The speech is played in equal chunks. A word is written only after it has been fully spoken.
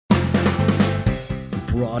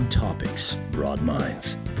Broad topics, broad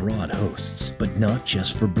minds, broad hosts, but not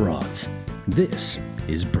just for broads. This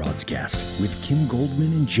is Broadscast with Kim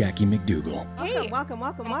Goldman and Jackie McDougall. Hey, Welcome.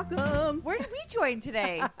 where did we join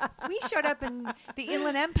today? We showed up in the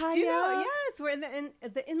Inland Empire. Do you know? Yes, we're in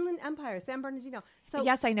the Inland Empire, San Bernardino. So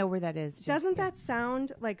yes, I know where that is. Doesn't that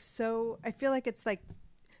sound like so? I feel like it's like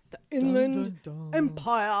the Inland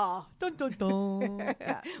Empire. Dun, dun, dun.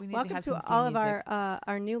 Yeah, we need Welcome have to some all theme of music.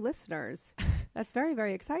 our new listeners. That's very,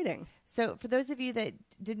 very exciting. So for those of you that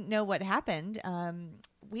didn't know what happened,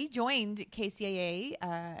 we joined KCAA,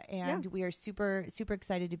 and we are super, super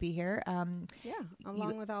excited to be here.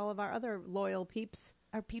 Along with all of our other loyal peeps.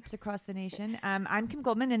 Our peeps across the nation. I'm Kim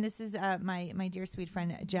Goldman, and this is my dear sweet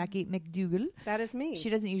friend, Jackie McDougall. That is me. She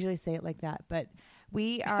doesn't usually say it like that, but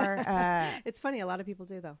we are... it's funny. A lot of people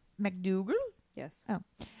do, though. McDougall? Yes. Oh.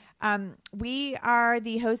 We are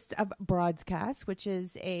the hosts of Broadscast, which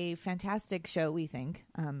is a fantastic show, we think,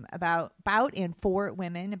 about and for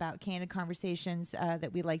women, about candid conversations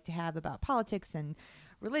that we like to have about politics and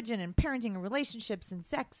religion and parenting and relationships and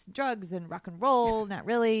sex, drugs and rock and roll, not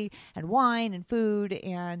really, and wine and food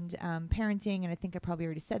and parenting. And I think I probably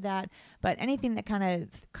already said that. But anything that kind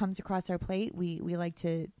of comes across our plate, we like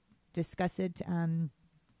to discuss it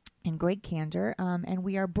in great candor, and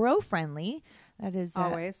we are bro-friendly. That is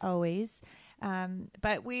always.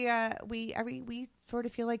 But we sort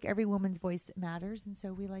of feel like every woman's voice matters, and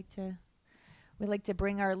so we like to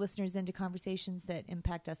bring our listeners into conversations that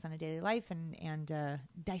impact us on a daily life and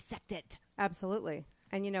dissect it. Absolutely.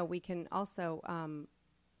 And we can also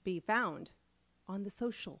be found on the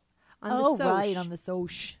social. On the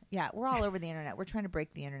social. Yeah, we're all over the internet. We're trying to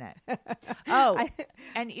break the internet.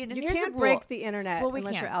 And you here's can't a break rule. the internet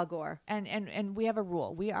unless you're Al Gore. And we have a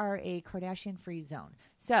rule. We are a Kardashian-free zone.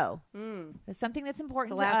 So that's something that's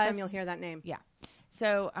important It's the to us. last time you'll hear that name. Yeah.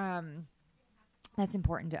 So that's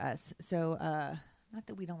important to us. So not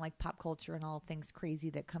that we don't like pop culture and all things crazy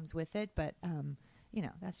that comes with it, but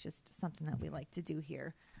that's just something that we like to do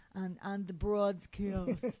here on the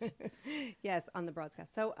Broadscast. Yes, on the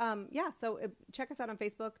Broadscast. So, check us out on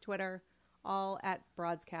Facebook, Twitter, all at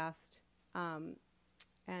Broadscast, and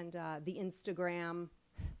the Instagram,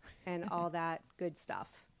 and all that good stuff.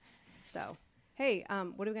 So, hey,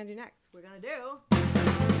 what are we going to do next? We're going to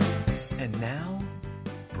do... And now,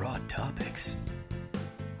 Broad Topics.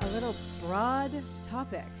 A little Broad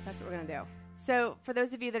Topics. That's what we're going to do. So for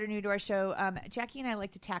those of you that are new to our show, Jackie and I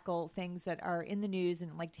like to tackle things that are in the news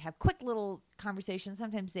and like to have quick little conversations.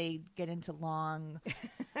 Sometimes they get into long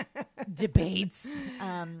debates.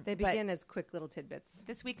 They begin as quick little tidbits.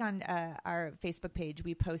 This week on our Facebook page,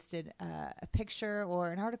 we posted a picture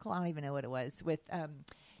or an article, I don't even know what it was, with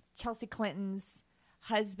Chelsea Clinton's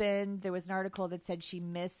husband. There was an article that said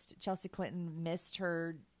Chelsea Clinton missed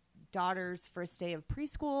her daughter's first day of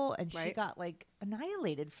preschool, and she got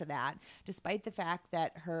annihilated for that, despite the fact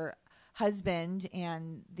that her husband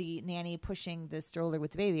and the nanny pushing the stroller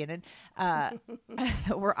with the baby in it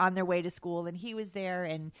were on their way to school, and he was there,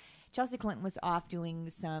 and Chelsea Clinton was off doing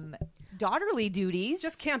some daughterly duties.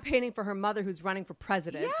 Just campaigning for her mother who's running for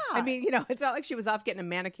president. Yeah. I mean, it's not like she was off getting a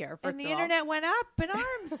manicure, first and the of all. internet went up in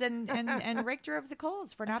arms and raked her over the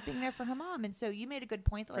coals for not being there for her mom. And so you made a good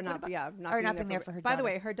point. Not being there for her daughter. By the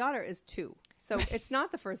way, her daughter is 2. So it's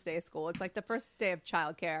not the first day of school. It's like the first day of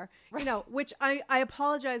childcare, which I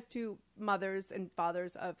apologize to mothers and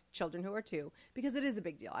fathers of children who are 2, because it is a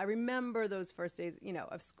big deal. I remember those first days,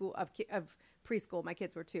 of school, of preschool. My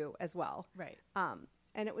kids were 2 as well. Right.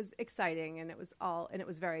 And it was exciting, and it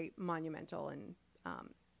was very monumental, and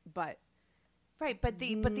but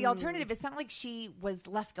the alternative, it's not like she was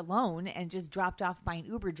left alone and just dropped off by an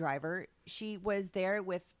Uber driver. She was there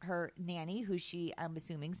with her nanny, who she, I'm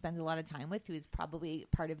assuming, spends a lot of time with, who is probably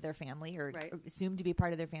part of their family or assumed to be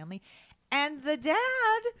part of their family. And the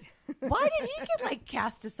dad, why did he get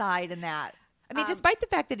cast aside in that? I mean, despite the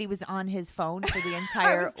fact that he was on his phone for the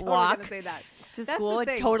entire walk to school,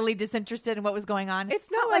 totally disinterested in what was going on. It's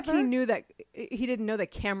not like he knew that he didn't know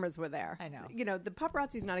that cameras were there. I know. The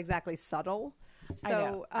paparazzi's not exactly subtle. So I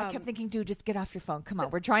know. I kept thinking, dude, just get off your phone. Come on,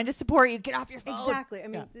 we're trying to support you. Get off your phone. Exactly. I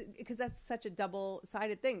mean, because that's such a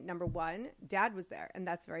double-sided thing. Number one, dad was there, and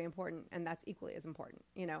that's very important, and that's equally as important.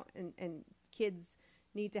 And kids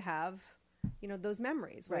need to have, those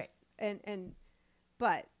memories. Right.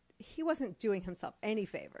 But he wasn't doing himself any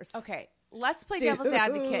favors. Okay, let's play devil's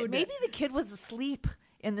advocate. Maybe the kid was asleep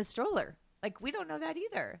in the stroller. We don't know that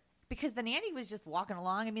either, because the nanny was just walking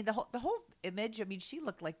along. I mean, the whole image. I mean, she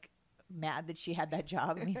looked mad that she had that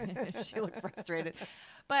job. I mean, she looked frustrated.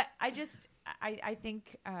 But I I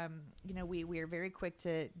think, we are very quick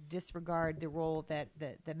to disregard the role that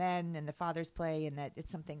the men and the fathers play, and that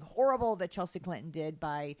it's something horrible that Chelsea Clinton did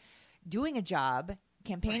by doing a job,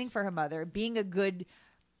 campaigning for her mother, being a good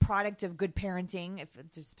product of good parenting,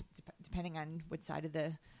 depending on what side of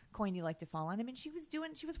the coin you like to fall on. I mean, she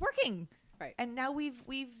was working. Right. And now we've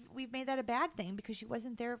made that a bad thing because she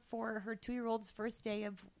wasn't there for her 2-year-old's first day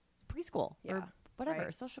of preschool or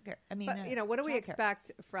whatever, social care. I mean, but, what do we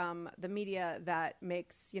expect from the media that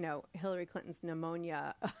makes, Hillary Clinton's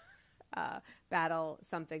pneumonia battle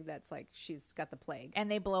something that's like she's got the plague?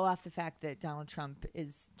 And they blow off the fact that Donald Trump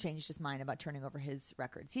is changed his mind about turning over his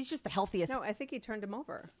records. He's just the healthiest. No, I think he turned him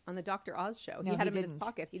over on the Dr. Oz show. He had him in his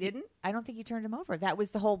pocket. He didn't? I don't think he turned him over. That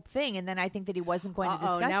was the whole thing. And then I think that he wasn't going to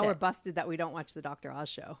discuss it. Now we're busted that we don't watch the Dr. Oz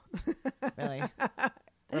show. Really?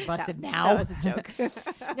 We're busted now. That was a joke.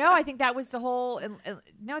 No, I think that was the whole.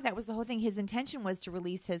 That was the whole thing. His intention was to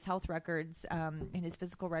release his health records and his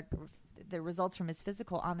physical the results from his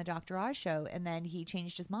physical on the Dr. Oz show, and then he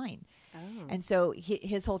changed his mind. Oh. And so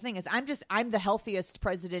his whole thing is, I'm the healthiest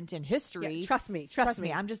president in history. Yeah, trust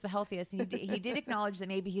me. I'm just the healthiest. And he did acknowledge that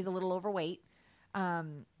maybe he's a little overweight.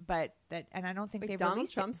 But I don't think Donald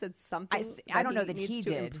Trump said something. I don't know that he did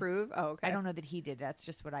to improve. Oh, okay. I don't know that he did. That's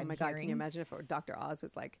just what I'm hearing. Oh my God! Can you imagine if Dr. Oz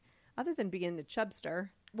was like, other than being a chubster?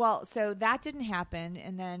 Well, so that didn't happen,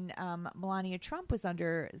 and then Melania Trump was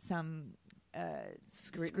under some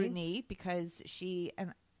scrutiny because she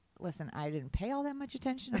and. Listen, I didn't pay all that much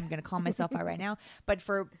attention. I'm going to call myself out right now, but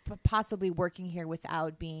for possibly working here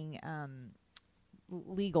without being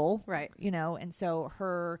legal, right? And so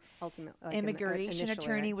her ultimate immigration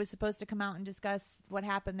attorney was supposed to come out and discuss what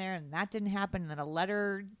happened there, and that didn't happen. And then a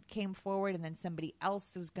letter came forward, and then somebody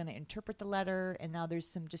else was going to interpret the letter, and now there's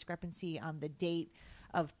some discrepancy on the date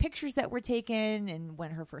of pictures that were taken and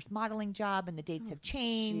when her first modeling job, and the dates have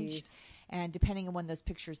changed. Geez. And depending on when those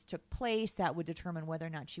pictures took place, that would determine whether or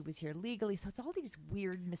not she was here legally. So it's all these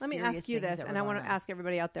weird, mysterious things. Let me ask you this, and I want to ask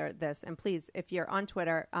everybody out there this. And please, if you're on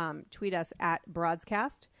Twitter, tweet us at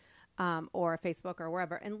Broadscast or Facebook or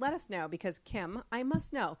wherever, and let us know, because Kim, I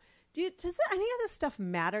must know. Does any of this stuff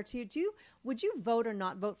matter to you? Would you vote or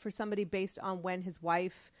not vote for somebody based on when his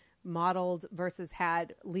wife modeled versus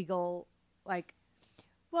had legal, like?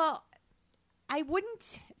 Well, I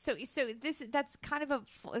wouldn't. So that's kind of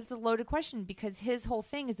it's a loaded question, because his whole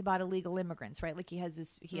thing is about illegal immigrants, right? Like he has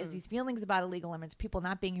these feelings about illegal immigrants, people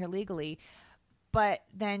not being here legally, but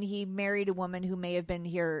then he married a woman who may have been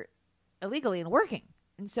here illegally and working,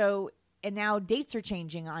 and now dates are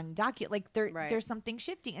changing on there's something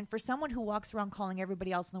shifting. And for someone who walks around calling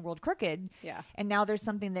everybody else in the world crooked, and now there's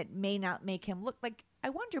something that may not make him look like. I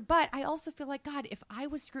wonder, but I also feel like, God, if I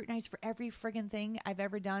was scrutinized for every friggin' thing I've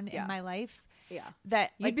ever done in my life,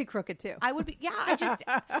 that you'd be crooked too. I would be. Yeah,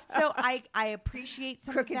 I appreciate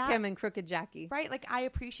some crooked of that. Kim and crooked Jackie, right? Like I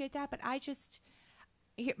appreciate that, but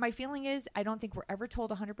my feeling is I don't think we're ever told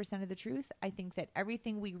 100% of the truth. I think that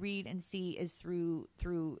everything we read and see is through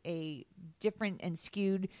a different and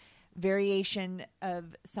skewed variation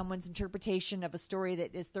of someone's interpretation of a story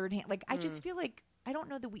that is third hand. Like I just feel like I don't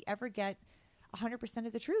know that we ever get 100%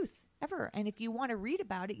 of the truth ever. And if you want to read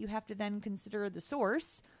about it, you have to then consider the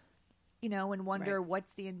source, and wonder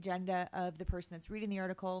what's the agenda of the person that's reading the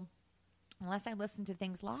article. Unless I listen to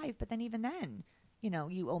things live, but then even then,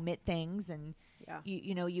 you omit things, and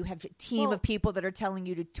you have a team of people that are telling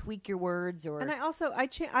you to tweak your words. And I also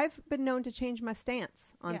I've been known to change my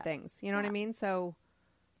stance on things. You know what I mean? So,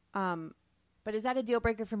 but is that a deal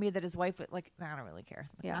breaker for me that his wife would like? I don't really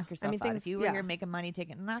care. Like, knock yourself out. If you were here making money,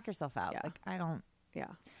 knock yourself out. Like I don't. Yeah.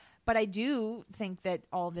 But I do think that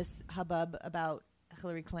all this hubbub about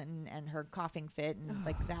Hillary Clinton and her coughing fit and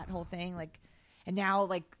like that whole thing, like, and now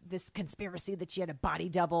like this conspiracy that she had a body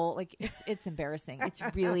double, like it's embarrassing. It's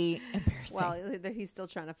really embarrassing. Well, he's still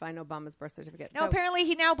trying to find Obama's birth certificate. No, apparently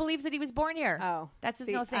he now believes that he was born here. Oh, that's his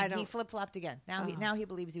no thing. He flip flopped again. Now he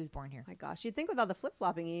believes he was born here. My gosh, you'd think with all the flip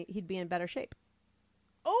flopping, he'd be in better shape.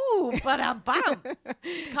 Oh, but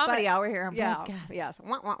comedy hour here on Broadscast. Yes.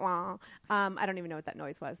 Wah, wah, wah. I don't even know what that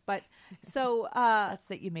noise was, but so that's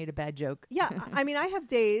that you made a bad joke. Yeah, I mean, I have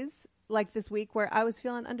days like this week where I was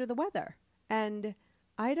feeling under the weather, and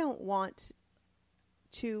I don't want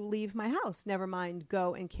to leave my house. Never mind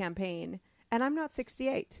go and campaign. And I'm not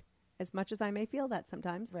 68, as much as I may feel that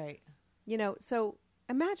sometimes. Right. So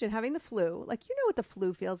imagine having the flu. Like, what the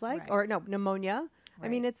flu feels like, or no, pneumonia. Right. I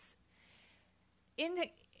mean, it's.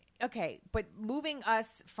 But moving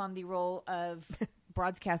us from the role of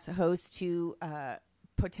broadcast host to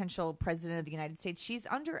potential president of the United States, she's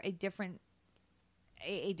under a different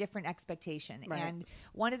a different expectation. Right. And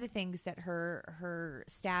one of the things that her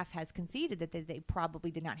staff has conceded that they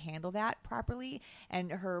probably did not handle that properly.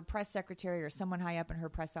 And her press secretary or someone high up in her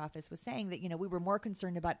press office was saying that, we were more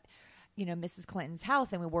concerned about, Mrs. Clinton's health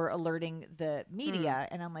than we were alerting the media.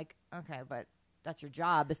 And I'm like, okay, but that's your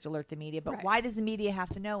job, is to alert the media. But why does the media have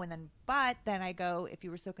to know? And then I go, if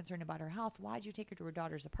you were so concerned about her health, why did you take her to her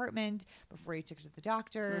daughter's apartment before you took her to the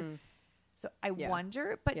doctor? So I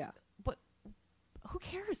wonder, but who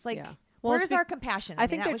cares? Like, where's our compassion? I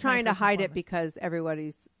think they're trying to hide it because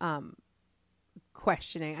everybody's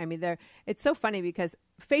questioning. I mean, it's so funny because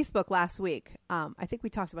Facebook last week, I think we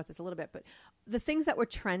talked about this a little bit, but the things that were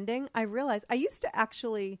trending, I realized I used to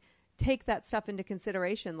actually take that stuff into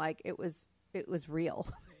consideration like it was real,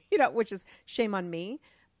 which is shame on me.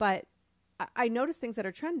 But I noticed things that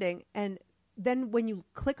are trending, and then when you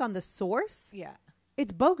click on the source,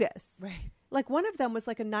 it's bogus. Right. Like one of them was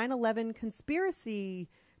like a 9/11 conspiracy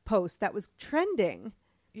post that was trending.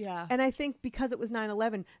 Yeah. And I think because it was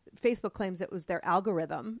 9/11, Facebook claims it was their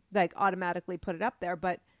algorithm, like automatically put it up there,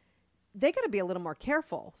 but they got to be a little more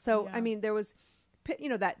careful. So, I mean, there was,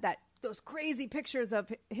 those crazy pictures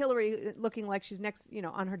of Hillary looking like she's next,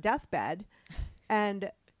 on her deathbed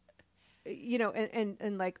and,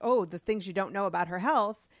 and like, oh, the things you don't know about her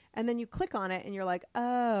health. And then you click on it and you're like,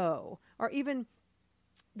 oh, or even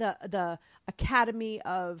the Academy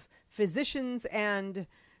of Physicians and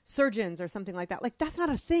Surgeons or something like that. Like, that's not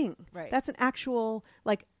a thing. Right. That's an actual,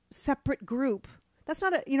 like, separate group. That's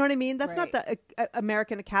not you know what I mean? That's not the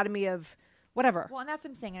American Academy of whatever. Well, and that's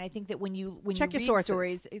what I'm saying. And I think that when you check your read sources.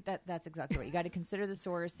 Stories, that's exactly right. You got to consider the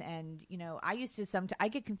source. And, I used to I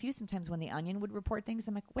get confused sometimes when The Onion would report things.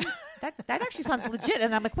 I'm like, wait, that actually sounds legit.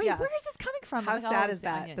 And I'm like, wait, where is this coming from? How like, sad oh, is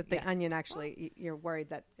that? Onion. That The Onion actually, you're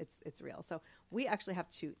worried that it's real. So we actually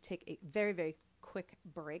have to take a very, very quick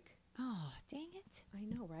break. Oh, dang it. I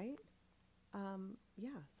know, right?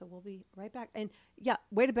 So we'll be right back. And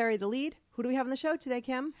way to bury the lead. Who do we have on the show today,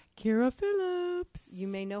 Kim? Kyra Phillips. You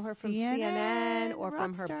may know her from CNN or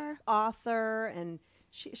from her star. author. And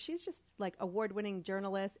she's just like award-winning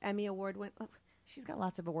journalist, Emmy Award winning. She's got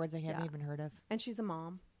lots of awards I haven't even heard of. And she's a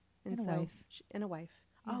mom. And a wife. And a wife.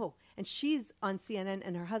 Yeah. Oh, and she's on CNN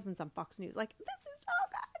and her husband's on Fox News. Like, this is so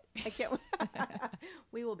good. I can't wait.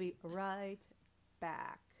 We will be right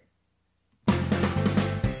back.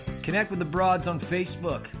 Connect with the Broads on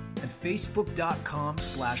Facebook at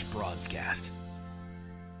facebook.com/broadscast.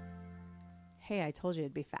 Hey, I told you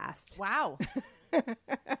it'd be fast. Wow.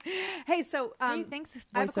 Hey, so hey, thanks,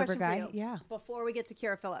 I have a voiceover question guy. for you. Yeah. Before we get to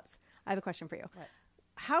Kyra Phillips, I have a question for you. What?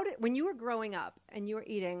 When you were growing up and you were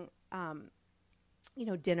eating,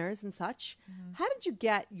 dinners and such, how did you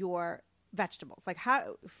get your vegetables? Like,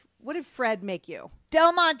 what did Fred make you?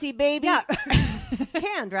 Del Monte, baby. Yeah.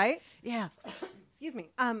 Canned, right? Yeah. Excuse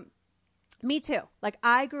me. Me too. Like,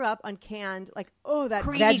 I grew up on canned, like, that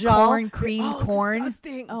creamy veg-all. creamed corn.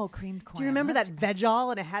 Disgusting. Oh, creamed corn. Do you remember that veg-all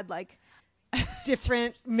and it had like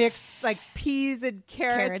different mixed like peas and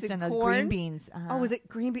carrots and those corn? green beans. Oh, was it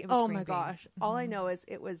green beans? Oh green my gosh. beans. All I know is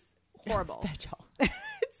it was horrible. Veg-all.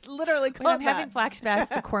 It's literally called I'm that. having flashbacks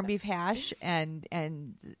to corned beef hash and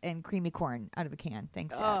creamy corn out of a can.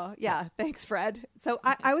 Thanks, Dad. Oh, yeah. Thanks, Fred. So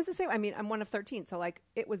I was the same. I mean, I'm one of 13. So like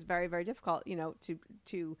it was very, very difficult, to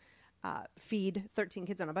feed 13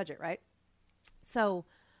 kids on a budget, right? So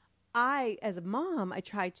as a mom, I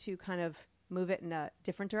tried to kind of move it in a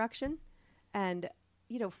different direction. And,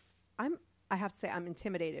 I have to say I'm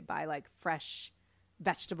intimidated by like fresh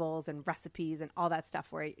vegetables and recipes and all that stuff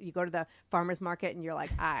where you go to the farmer's market and you're like,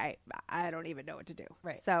 I don't even know what to do.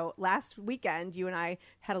 Right. So last weekend, you and I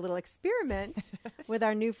had a little experiment with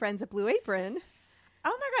our new friends at Blue Apron.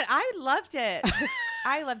 Oh my God, I loved it.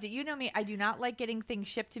 I loved it. You know me, I do not like getting things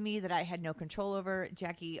shipped to me that I had no control over.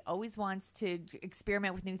 Jackie always wants to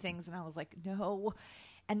experiment with new things, and I was like, no.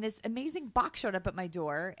 And this amazing box showed up at my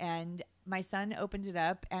door, and my son opened it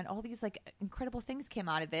up, and all these like incredible things came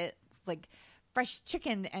out of it, like fresh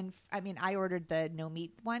chicken. And I ordered the no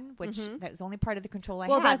meat one, which that was the only part of the control I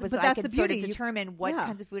had was that I could sort of determine what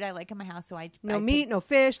kinds of food I like in my house. So no meat, no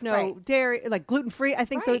fish, no dairy, like gluten-free. I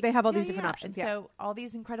think they have all these different options. And so all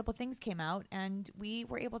these incredible things came out, and we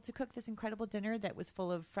were able to cook this incredible dinner that was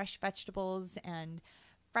full of fresh vegetables and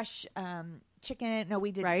fresh chicken. No,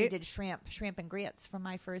 we did shrimp and grits from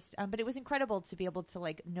my first. But it was incredible to be able to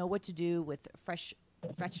like know what to do with fresh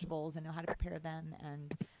vegetables and know how to prepare them.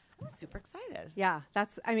 And I was super excited. Yeah,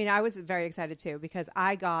 I was very excited too because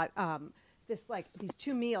I got these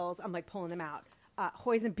two meals. I'm like pulling them out: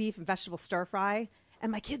 hoisin beef and vegetable stir fry,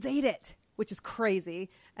 and my kids ate it, which is crazy.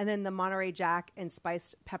 And then the Monterey Jack and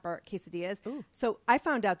spiced pepper quesadillas. Ooh. So I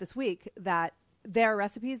found out this week that their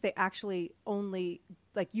recipes, they actually only,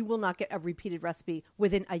 like, you will not get a repeated recipe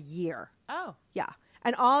within a year. Oh. Yeah.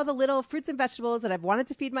 And all the little fruits and vegetables that I've wanted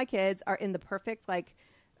to feed my kids are in the perfect, like,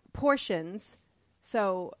 portions.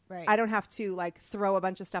 So I don't have to, like, throw a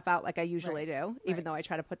bunch of stuff out like I usually do, even though I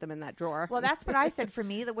try to put them in that drawer. Well, that's what I said for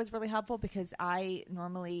me that was really helpful, because I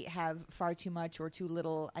normally have far too much or too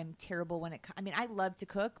little. I'm terrible when I love to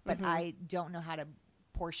cook, but I don't know how to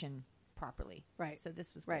portion properly. Right. So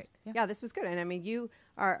this was right. good. Yeah, this was good. And I mean, you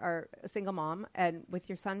are a single mom, and with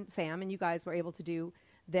your son, Sam, and you guys were able to do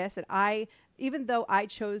this. And even though I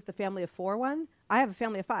chose the family of 4 one, I have a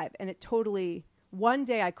family of 5, and it totally, one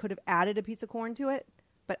day I could have added a piece of corn to it.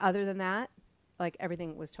 But other than that, like,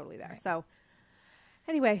 everything was totally there. Right. So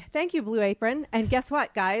anyway, thank you, Blue Apron. And guess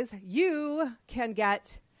what, guys? You can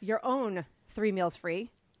get your own 3 meals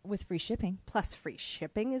free. With free shipping. Plus free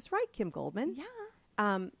shipping is right, Kim Goldman. Yeah.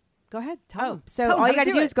 Go ahead. Tell them. So all you got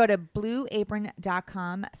to do is go to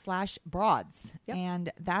blueapron.com/broads. Yep.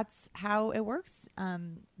 And that's how it works.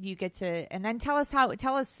 You get to, and then tell us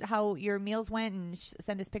how your meals went, and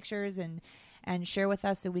send us pictures and share with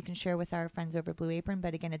us so we can share with our friends over Blue Apron.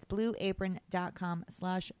 But again, it's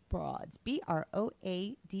blueapron.com/broads.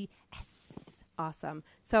 BROADS. Awesome.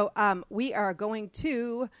 So we are going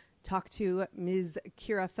to talk to Ms.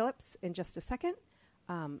 Kyra Phillips in just a second.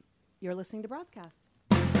 You're listening to Broadscast.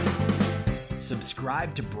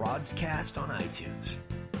 Subscribe to Broadscast on iTunes.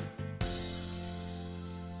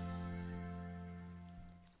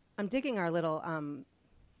 I'm digging our little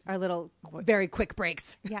very quick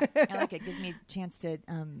breaks. Yeah, I like it. Gives me a chance to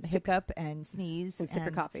hiccup and sneeze and sip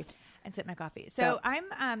your coffee. And sip my coffee. So I'm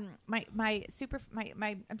I'm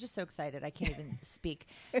just so excited I can't even speak.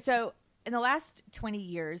 So in the last 20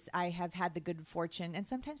 years, I have had the good fortune, and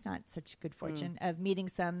sometimes not such good fortune, of meeting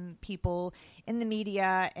some people in the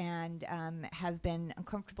media, and have been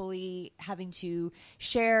uncomfortably having to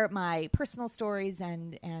share my personal stories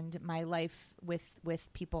and my life with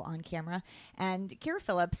people on camera. And Kyra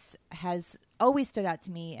Phillips has always stood out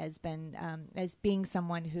to me as being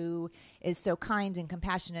someone who is so kind and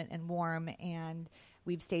compassionate and warm, and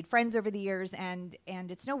we've stayed friends over the years, and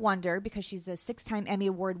it's no wonder, because she's a 6-time Emmy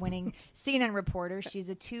Award Winning CNN reporter. She's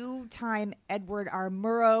a 2-time Edward R.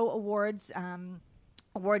 Murrow Awards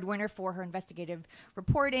award winner for her investigative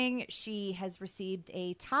reporting. She has received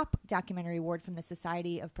a top documentary award from the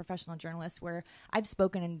Society of Professional Journalists, where I've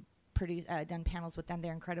spoken and done panels with them.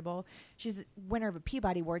 They're incredible. She's a winner of a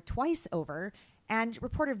Peabody Award twice over, and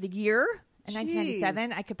Reporter of the Year in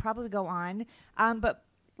 1997. I could probably go on, but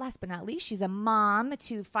last but not least, she's a mom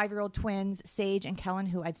to 5-year-old twins, Sage and Kellen,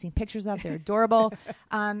 who I've seen pictures of. They're adorable.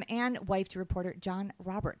 And wife to reporter John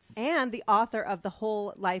Roberts. And the author of the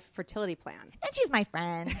Whole Life Fertility Plan. And she's my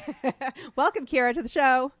friend. Welcome, Kyra, to the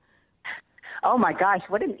show. Oh, my gosh.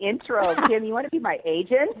 What an intro. Kim, you want to be my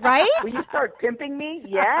agent? Right? Will you start pimping me?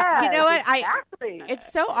 Yeah. You know what? Exactly.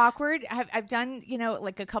 It's so awkward. I've done,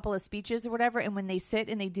 like a couple of speeches or whatever, and when they sit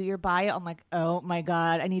and they do your bio, I'm like, oh, my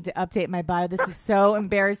God, I need to update my bio. This is so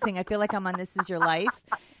embarrassing. I feel like I'm on This Is Your Life.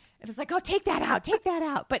 And it's like, oh, take that out. Take that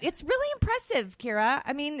out. But it's really impressive, Kyra.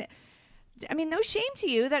 I mean, no shame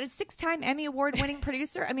to you that a 6-time Emmy Award winning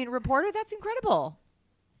producer, reporter, that's incredible.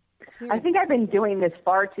 Seriously. I think I've been doing this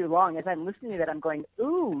far too long. As I'm listening to that, I'm going,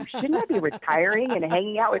 ooh, shouldn't I be retiring and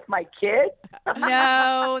hanging out with my kids?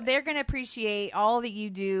 No, they're going to appreciate all that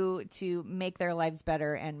you do to make their lives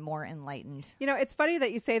better and more enlightened. It's funny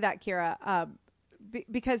that you say that, Kyra,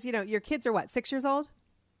 because, your kids are what, 6 years old?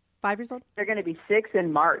 5 years old? They're going to be 6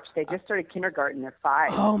 in March. They just started kindergarten. They're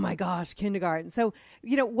 5. Oh, my gosh, kindergarten. So,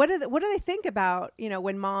 what do they think about,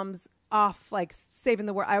 when mom's off, like, saving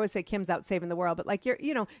the world? I always say Kim's out saving the world, but like you're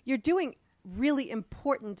doing really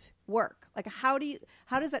important work. Like how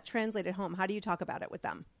does that translate at home? How do you talk about it with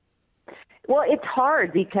them? Well, it's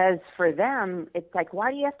hard because for them, it's like,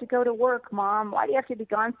 why do you have to go to work, Mom? Why do you have to be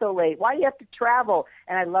gone so late? Why do you have to travel?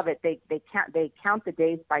 And I love it. They count the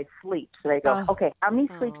days by sleep. So they go, okay, how many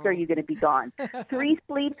sleeps are you going to be gone? 3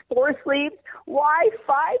 sleeps, 4 sleeps? Why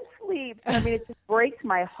 5 sleeps? It just breaks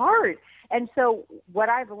my heart. And so what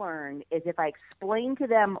I've learned is if I explain to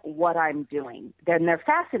them what I'm doing, then they're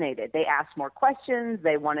fascinated. They ask more questions.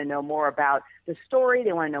 They want to know more about the story.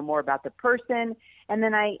 They want to know more about the person. And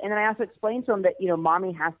then I also explain to them that,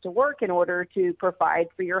 mommy has to work in order to provide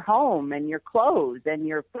for your home and your clothes and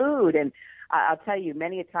your food. And I'll tell you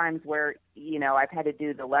many a times where, I've had to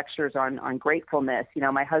do the lectures on gratefulness.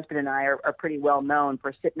 My husband and I are pretty well known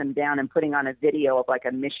for sitting them down and putting on a video of like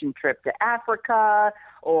a mission trip to Africa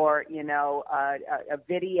or, a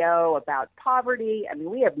video about poverty. I mean,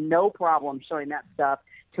 we have no problem showing that stuff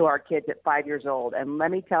to our kids at 5 years old. And let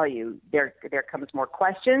me tell you, there comes more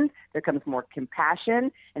questions, there comes more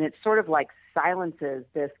compassion, and it sort of like silences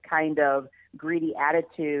this kind of greedy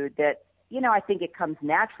attitude that, I think it comes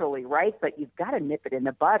naturally, right? But you've got to nip it in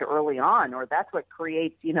the bud early on, or that's what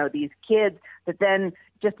creates, these kids that then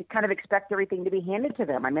just kind of expect everything to be handed to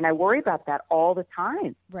them. I mean, I worry about that all the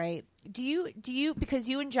time. Right. Do you, because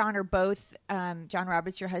you and John are both, John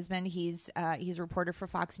Roberts, your husband, he's a reporter for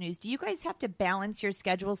Fox News. Do you guys have to balance your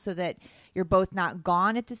schedules so that you're both not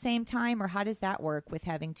gone at the same time? Or how does that work with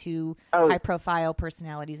having two high profile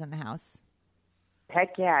personalities in the house?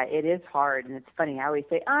 Heck yeah, it is hard, and it's funny. I always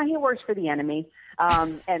say, he works for the enemy,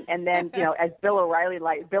 and then as Bill O'Reilly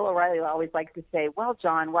always likes to say, well,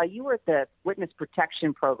 John, while you were at the witness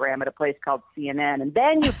protection program at a place called CNN, and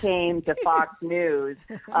then you came to Fox News,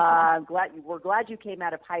 we're glad you came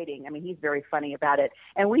out of hiding. I mean, he's very funny about it,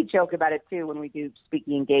 and we joke about it too when we do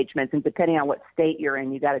speaking engagements. And depending on what state you're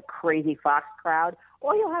in, you got a crazy Fox crowd,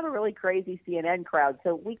 or you'll have a really crazy CNN crowd.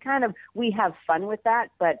 So we have fun with that,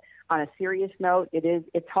 but on a serious note,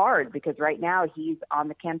 it's hard because right now he's on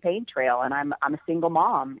the campaign trail and I'm a single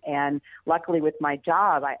mom. And luckily with my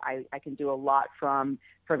job, I can do a lot from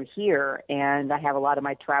here, and I have a lot of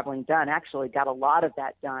my traveling done. Actually got a lot of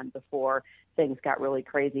that done before things got really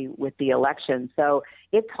crazy with the election. So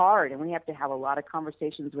it's hard, and we have to have a lot of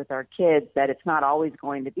conversations with our kids that it's not always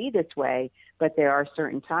going to be this way, but there are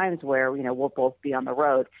certain times where, we'll both be on the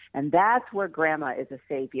road. And that's where grandma is a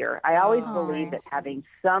savior. I always believe that having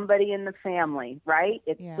somebody in the family, right?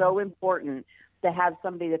 It's so important to have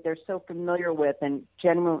somebody that they're so familiar with and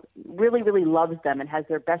genuinely really, really loves them and has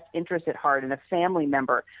their best interest at heart, and a family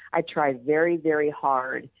member. I try very, very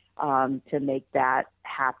hard to make that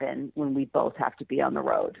happen when we both have to be on the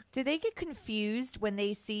road. Do they get confused when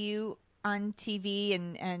they see you on TV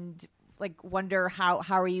and like wonder how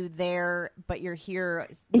are you there, but you're here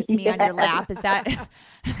with me on your lap? Is that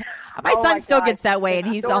my son still gets that way, and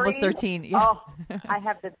he's almost 13. Yeah. Oh, I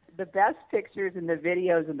have the best pictures and the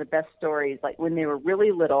videos and the best stories. Like when they were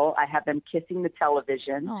really little, I have them kissing the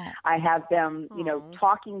television. Aww. I have them,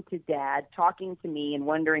 talking to Dad, talking to me, and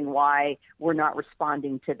wondering why we're not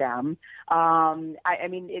responding to them. I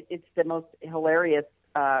mean, it's the most hilarious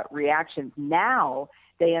reactions. Now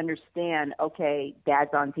they understand, okay,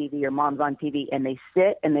 Dad's on TV or Mom's on TV, and they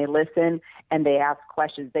sit and they listen and they ask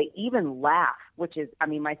questions. They even laugh, which is, I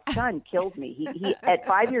mean, my son kills me. He at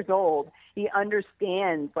 5 years old, he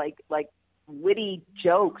understands like witty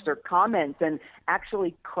jokes or comments and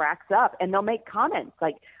actually cracks up, and they'll make comments.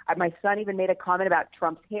 Like my son even made a comment about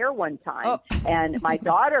Trump's hair one time, and my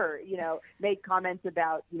daughter, made comments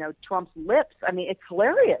about, Trump's lips. I mean, it's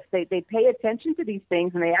hilarious. They pay attention to these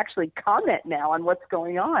things, and they actually comment now on what's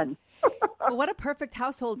going on. Well, what a perfect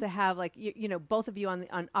household to have, like, both of you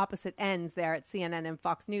on opposite ends there at CNN and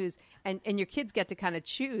Fox News, and your kids get to kind of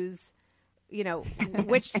choose,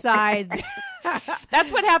 which side.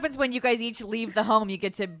 That's what happens when you guys each leave the home. You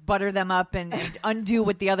get to butter them up and undo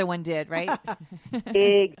what the other one did, right?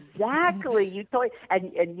 Exactly. You totally.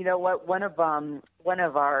 And you know what? One of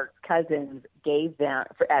our cousins gave them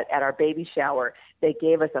at our baby shower. They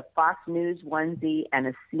gave us a Fox News onesie and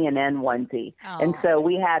a CNN onesie, and so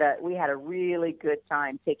we had a really good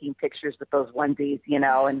time taking pictures with those onesies,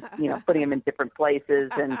 and putting them in different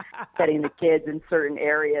places and setting the kids in certain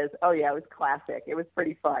areas. Oh yeah, it was classic. It was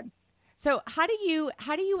pretty fun. So how do you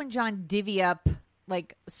and John divvy up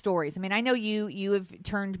like stories? I mean, I know you have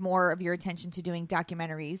turned more of your attention to doing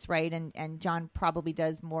documentaries, right? And John probably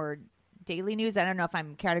does more daily news. I don't know if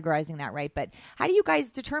I'm categorizing that right, but how do you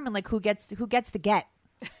guys determine like who gets the get?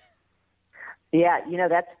 Yeah,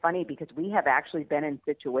 that's funny because we have actually been in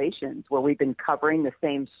situations where we've been covering the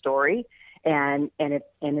same story, and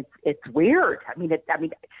it's weird. I mean,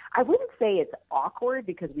 I wouldn't say it's awkward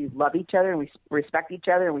because we love each other and we respect each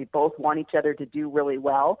other and we both want each other to do really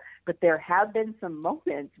well. But there have been some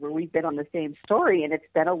moments where we've been on the same story and it's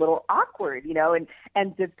been a little awkward,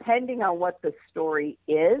 and depending on what the story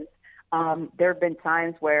is, there have been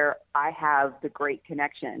times where I have the great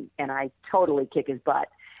connection and I totally kick his butt.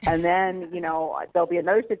 And then, there'll be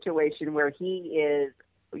another situation where he is,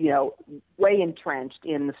 way entrenched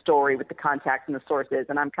in the story with the contacts and the sources.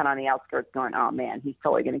 And I'm kind of on the outskirts going, oh man, he's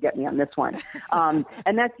totally going to get me on this one. And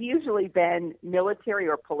that's usually been military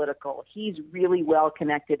or political. He's really well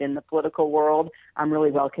connected in the political world. I'm really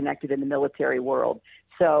well connected in the military world.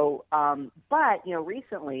 So, but,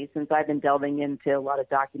 recently, since I've been delving into a lot of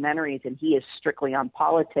documentaries and he is strictly on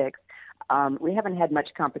politics, we haven't had much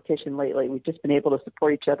competition lately. We've just been able to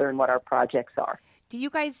support each other in what our projects are. Do you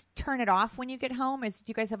guys turn it off when you get home? Do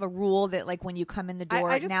you guys have a rule that, like, when you come in the door,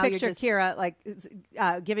 I just now picture you're just Kyra like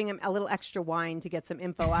giving him a little extra wine to get some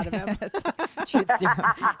info out of him. Truth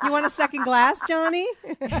serum. You want a second glass, Johnny?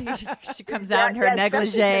 She comes out in her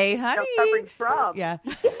negligee, honey. Coming from. Yeah.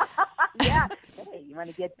 Yeah. Hey, you want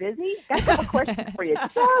to get busy? Got a couple questions for you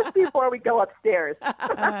just before we go upstairs.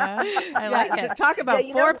 I like it. Talk about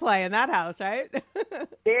foreplay in that house, right?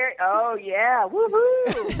 Oh yeah,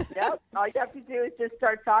 woohoo! Yep. All you have to do is just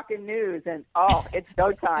start talking news, and it's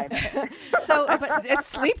go time. So It's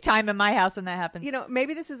sleep time in my house when that happens.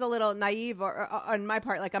 Maybe this is a little naive or on my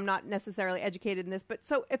part, like I'm not necessarily educated in this, but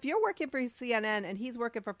so if you're working for CNN and he's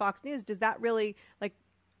working for Fox News, does that really, like,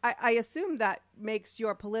 I assume that makes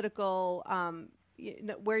your political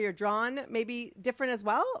where you're drawn maybe different as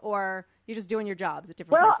well, or you're just doing your jobs at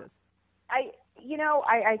different places? I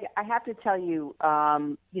have to tell you,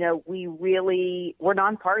 we're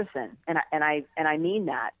nonpartisan, and I mean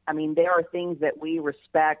that. I mean, there are things that we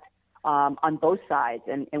respect on both sides,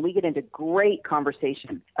 and we get into great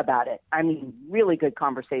conversations about it. I mean, really good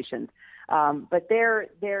conversations. But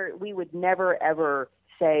we would never ever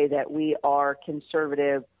say that we are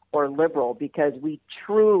conservative or liberal, because we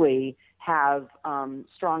truly have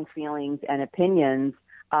strong feelings and opinions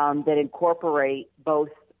that incorporate both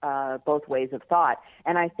ways of thought.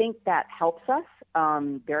 And I think that helps us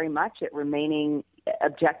very much at remaining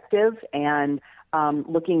objective and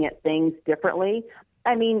looking at things differently.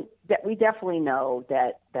 I mean, that we definitely know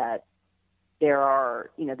that there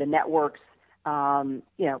are, the networks, CNN,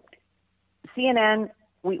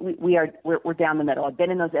 we're down the middle. I've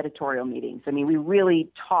been in those editorial meetings. I mean, we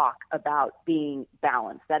really talk about being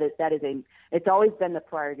balanced. It's always been the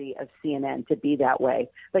priority of CNN to be that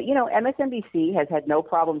way. But, MSNBC has had no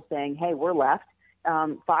problem saying, hey, we're left.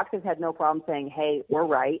 Fox has had no problem saying, hey, we're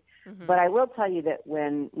right. Mm-hmm. But I will tell you that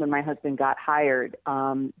when my husband got hired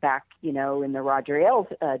back, in the Roger Ailes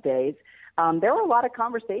days, there were a lot of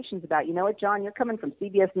conversations about, you know what, John, you're coming from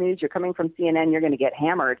CBS News, you're coming from CNN, you're going to get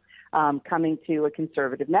hammered coming to a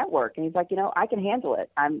conservative network. And he's like, I can handle it.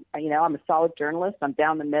 I'm a solid journalist. I'm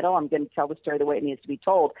down the middle. I'm going to tell the story the way it needs to be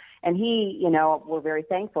told. And he, we're very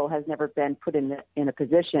thankful, has never been put in a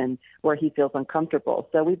position where he feels uncomfortable.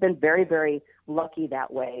 So we've been very, very lucky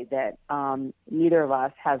that way, that neither of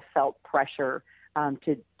us have felt pressure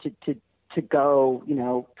to go,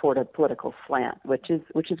 toward a political slant, which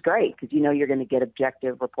is great, because you're going to get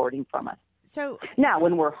objective reporting from us. So now,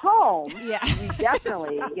 when we're home, we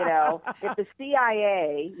definitely, if the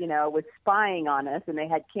CIA, was spying on us and they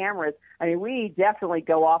had cameras, I mean, we definitely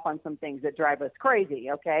go off on some things that drive us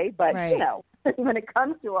crazy. Okay, but right. When it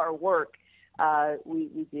comes to our work,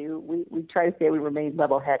 we try to say we remain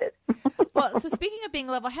level-headed. Well, so speaking of being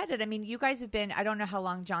level-headed, I mean, you guys have been, I don't know how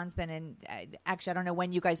long John's been in, actually, I don't know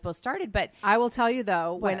when you guys both started, but. I will tell you,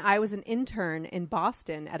 though, when I was an intern in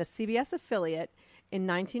Boston at a CBS affiliate in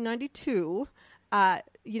 1992, I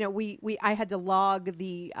had to log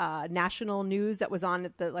the national news that was on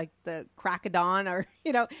at the crack of dawn, or,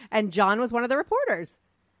 and John was one of the reporters.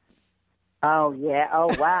 Oh yeah! Oh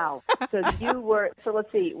wow! So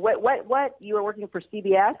let's see. What you were working for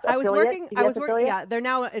CBS? I was working. Yeah, they're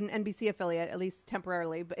now an NBC affiliate, at least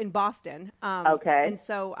temporarily, but in Boston. Okay. And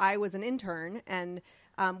so I was an intern, and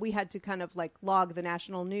we had to kind of log the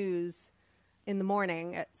national news in the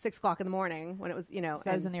morning at 6:00 in the morning when it was, So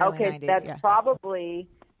that was in the early 90s. That's probably,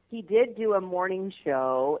 he did do a morning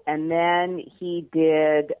show, and then he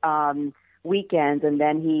did weekends, and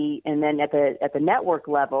then at the network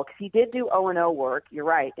level, because he did do O&O work, you're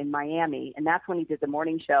right, in Miami, and that's when he did the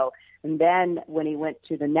morning show. And then when he went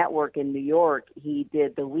to the network in New York, he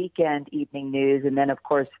did the weekend evening news, and then of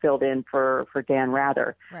course filled in for Dan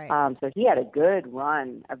Rather. Right. So he had a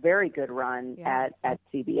very good run at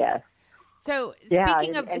CBS. So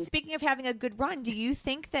speaking of having a good run, do you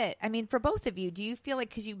think that, I mean, for both of you, do you feel like,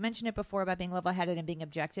 because you mentioned it before about being level-headed and being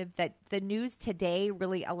objective, that the news today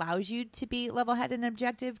really allows you to be level-headed and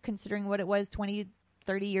objective, considering what it was 20,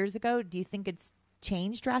 30 years ago? Do you think it's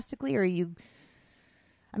changed drastically, or are you?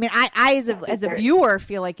 I mean, I as a viewer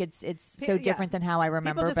feel like it's so different than how I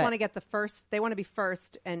remember. People just want to get the first. They want to be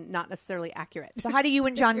first and not necessarily accurate. So how do you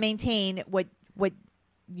and John maintain what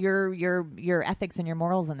your ethics and your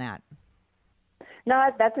morals in that? No,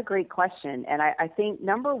 that's a great question. And I think,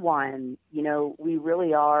 number one, we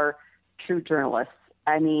really are true journalists.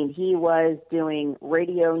 I mean, he was doing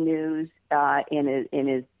radio news in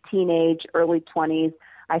his teenage, early 20s.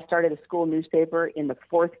 I started a school newspaper in the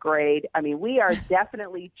 4th grade. I mean, we are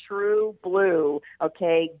definitely true blue,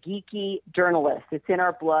 okay, geeky journalists. It's in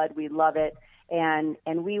our blood. We love it. And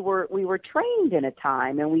we were trained in a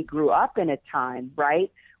time, and we grew up in a time, right,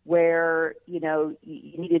 where, you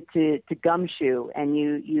needed to gumshoe, and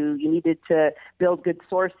you needed to build good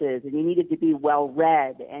sources, and you needed to be well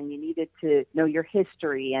read, and you needed to know your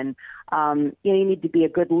history, and you need to be a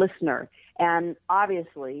good listener. And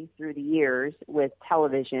obviously, through the years with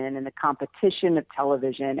television and the competition of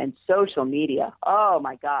television and social media, oh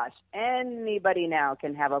my gosh, anybody now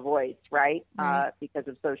can have a voice, right? Because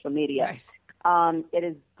of social media. Right. It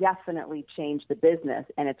has definitely changed the business,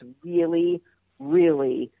 and it's really,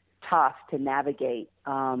 really tough to navigate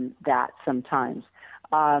that sometimes.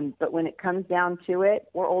 But when it comes down to it,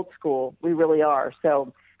 we're old school. We really are.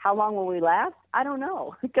 So how long will we last? I don't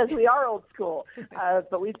know, because we are old school.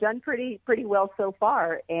 But we've done pretty well so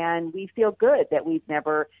far, and we feel good that we've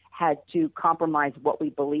never had to compromise what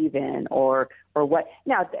we believe in or what.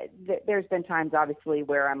 Now, there's been times, obviously,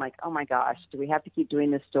 where I'm like, oh, my gosh, do we have to keep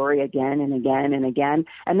doing this story again and again and again?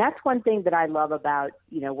 And that's one thing that I love about,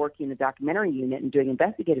 working in the documentary unit and doing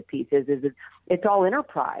investigative pieces is it's all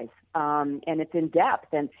enterprise. And it's in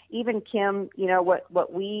depth. And even Kim,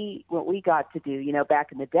 what we got to do,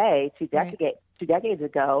 back in the day, two decades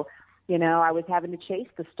ago, I was having to chase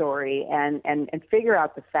the story and figure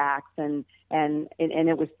out the facts, and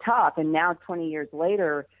it was tough. And now 20 years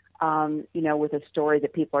later, with a story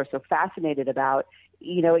that people are so fascinated about,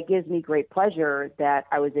 it gives me great pleasure that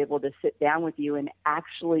I was able to sit down with you and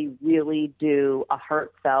actually really do a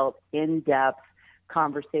heartfelt, in-depth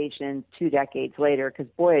conversation 2 decades later, because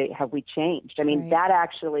boy, have we changed. I mean,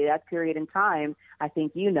 that period in time, I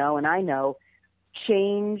think and I know,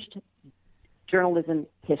 changed journalism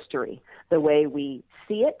history, the way we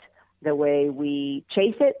see it, the way we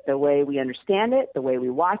chase it, the way we understand it, the way we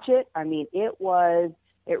watch it. I mean, it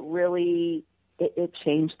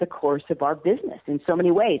changed the course of our business in so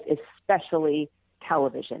many ways, especially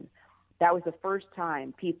television. That was the first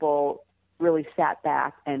time people really sat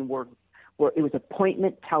back and it was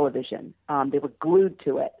appointment television. They were glued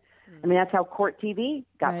to it. I mean, that's how court TV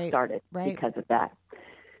got started because of that.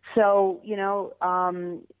 So,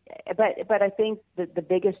 but I think that the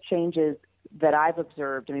biggest changes that I've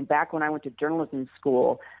observed, I mean, back when I went to journalism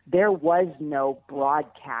school, there was no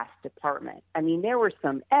broadcast department. I mean, there were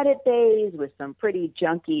some edit bays with some pretty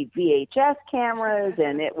junky VHS cameras,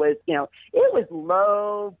 and it was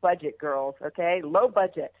low budget, girls, okay? Low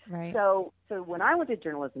budget. Right. So when I went to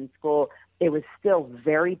journalism school, it was still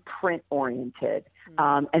very print oriented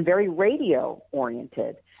and very radio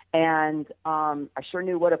oriented. And I sure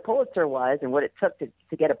knew what a Pulitzer was and what it took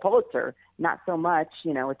to get a Pulitzer, not so much, a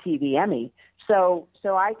TV Emmy. So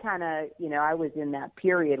I kind of, I was in that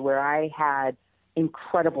period where I had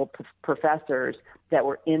incredible professors that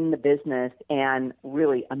were in the business and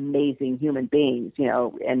really amazing human beings,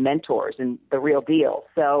 and mentors and the real deal.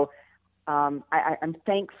 So I'm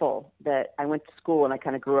thankful that I went to school and I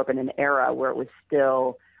kind of grew up in an era where it was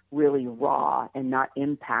still really raw and not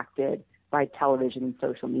impacted by television and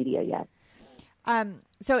social media yet.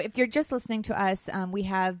 So if you're just listening to us, we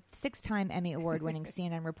have 6-time Emmy Award winning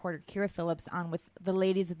CNN reporter Kyra Phillips on with the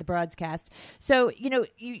ladies at the Broadscast. So,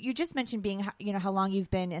 you just mentioned how long you've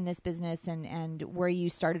been in this business and where you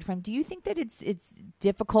started from. Do you think that it's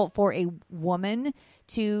difficult for a woman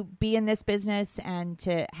to be in this business and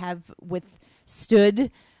to have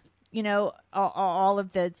withstood all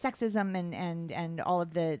of the sexism and all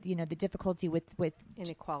of the, the difficulty with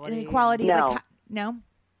inequality?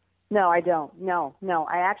 No, I don't. No.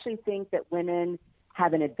 I actually think that women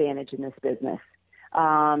have an advantage in this business.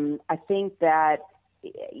 I think that,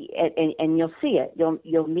 and you'll see it.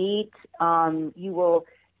 You'll meet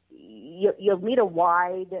you'll meet a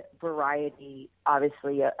wide variety,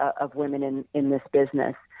 obviously, of women in this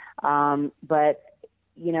business. But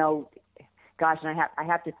gosh, and I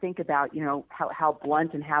have to think about how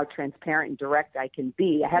blunt and how transparent and direct I can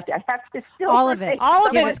be. I have to still all of it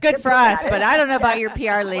is good for us, but I don't know about your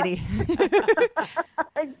PR lady.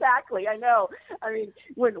 Exactly, I know. I mean,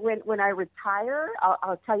 when I retire,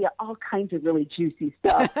 I'll tell you all kinds of really juicy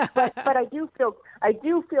stuff. But I do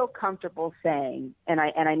feel comfortable saying, and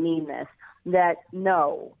I mean this, that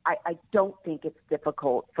no, I don't think it's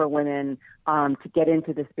difficult for women to get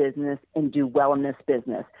into this business and do well in this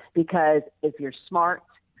business, because if you're smart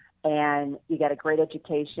and you got a great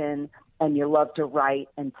education and you love to write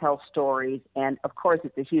and tell stories, and of course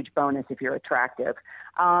it's a huge bonus if you're attractive,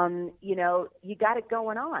 you got it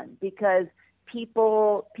going on, because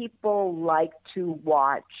people like to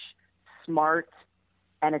watch smart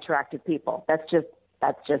and attractive people. That's just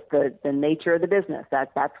that's just the nature of the business.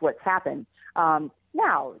 That's what's happened.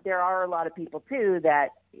 Now, there are a lot of people, too,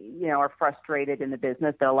 that, are frustrated in the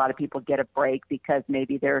business. That a lot of people get a break because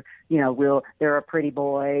maybe they're, they're a pretty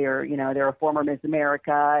boy, or, they're a former Miss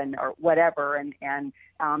America or whatever. And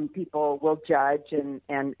people will judge and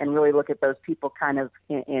really look at those people kind of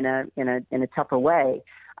in a tougher way.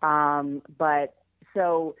 But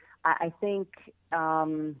so I think, I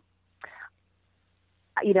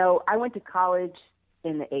went to college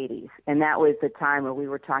in the 80s, and that was the time where we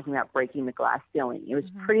were talking about breaking the glass ceiling. It was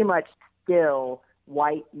pretty much still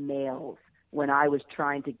white males when I was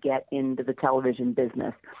trying to get into the television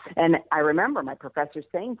business. And I remember my professor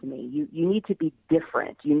saying to me, you need to be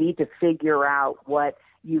different. You need to figure out what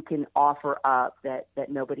you can offer up that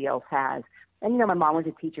nobody else has. And, my mom was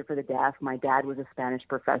a teacher for the deaf. My dad was a Spanish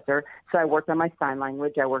professor. So I worked on my sign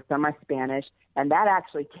language. I worked on my Spanish. And that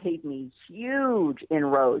actually gave me huge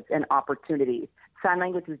inroads and opportunities. Sign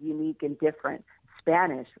language was unique and different.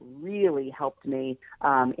 Spanish really helped me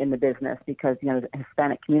in the business because, the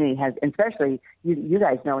Hispanic community has, especially you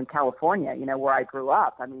guys know in California, where I grew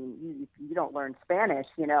up. I mean, you don't learn Spanish,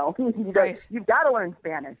 Right. You've got to learn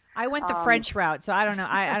Spanish. I went the French route, so I don't know.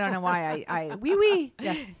 I don't know why oui.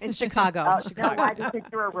 Yeah. In Chicago. No, I just think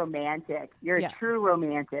you're a romantic. You're a true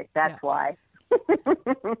romantic. That's why.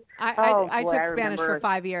 I took Spanish for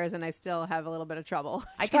 5 years, and I still have a little bit of trouble.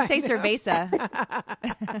 I can say cerveza.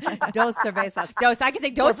 Dos cervezas. I can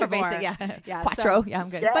say dos cerveza. Yeah. Cuatro. I'm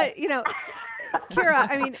good. Yeah. But, Kyra,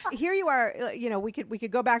 I mean, here you are, we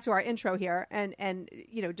could go back to our intro here and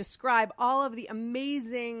describe all of the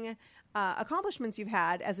amazing accomplishments you've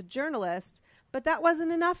had as a journalist, but that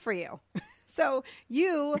wasn't enough for you. So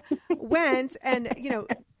you went and,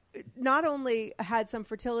 not only had some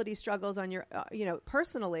fertility struggles on your,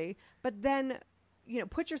 personally, but then,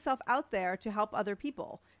 put yourself out there to help other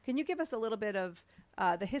people. Can you give us a little bit of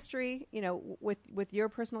the history, with your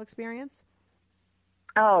personal experience?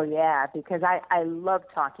 Oh yeah, because I love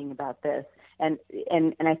talking about this, and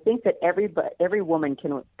I think that every woman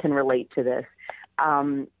can relate to this.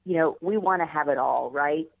 We want to have it all,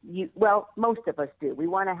 right? Most of us do. We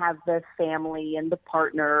want to have the family and the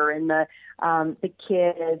partner and the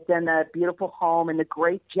kids and the beautiful home and the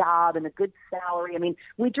great job and the good salary. I mean,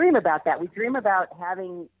 we dream about that. We dream about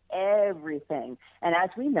having everything. And as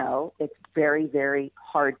we know, it's very, very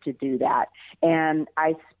hard to do that. And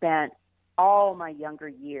I spent all my younger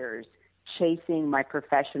years chasing my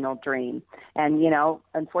professional dream and,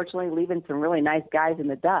 unfortunately leaving some really nice guys in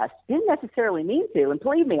the dust. Didn't necessarily mean to. And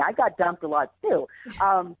believe me, I got dumped a lot too.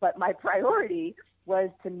 But my priority was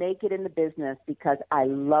to make it in the business because I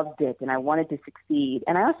loved it and I wanted to succeed.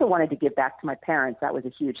 And I also wanted to give back to my parents. That was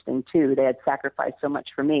a huge thing too. They had sacrificed so much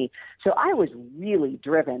for me. So I was really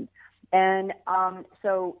driven. And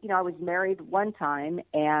so, I was married one time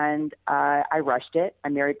and I rushed it. I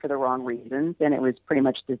married for the wrong reasons and it was pretty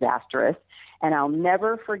much disastrous. And I'll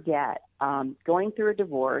never forget going through a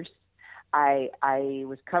divorce. I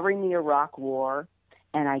was covering the Iraq War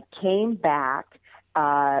and I came back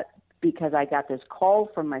because I got this call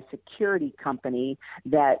from my security company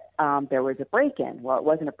that there was a break-in. Well, it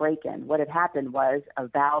wasn't a break-in. What had happened was a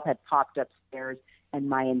valve had popped upstairs and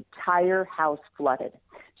my entire house flooded.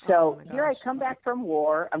 So here I come back from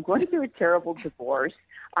war. I'm going through a terrible divorce.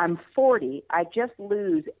 I'm 40. I just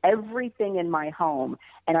lose everything in my home.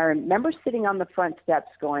 And I remember sitting on the front steps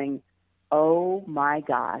going, oh my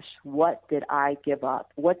gosh, what did I give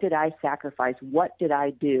up? What did I sacrifice? What did I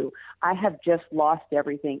do? I have just lost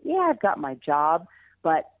everything. Yeah, I've got my job,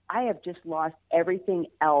 but I have just lost everything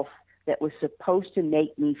else that was supposed to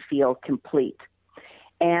make me feel complete.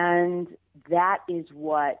 And that is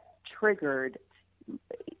what triggered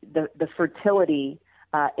the fertility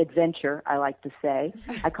adventure, I like to say.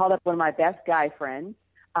 I called up one of my best guy friends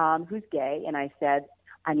who's gay, and I said,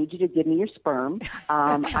 I need you to give me your sperm.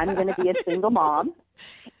 I'm going to be a single mom,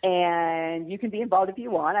 and you can be involved if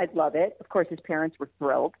you want. I'd love it. Of course, his parents were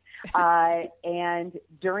thrilled. And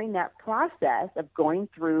during that process of going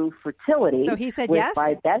through fertility, so he said with yes?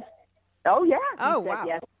 my best. Oh yeah. Oh he said wow.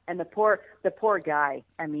 Yes. And the poor guy.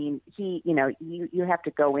 I mean, he, you have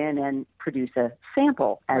to go in and produce a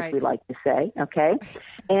sample, as Right. we like to say. Okay.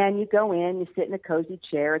 And you go in, you sit in a cozy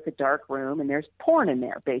chair. It's a dark room, and there's porn in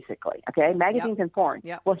there, basically. Okay, magazines and porn.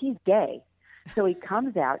 Yep. Well, he's gay, so he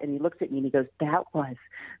comes out and he looks at me and he goes, "That was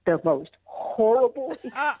the most horrible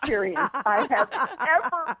experience I have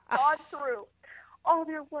ever gone through. All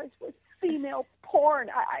there was female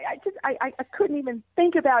porn. I couldn't even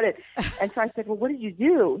think about it." And so I said, "Well, what did you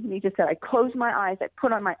do?" And he just said, "I closed my eyes, I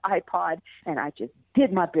put on my iPod, and I just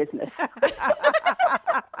did my business."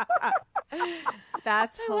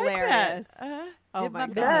 That's hilarious. Oh Did my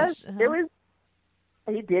business. Yes,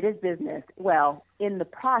 he did his business. Well, in the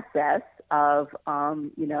process of,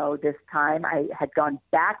 this time, I had gone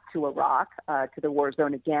back to Iraq, to the war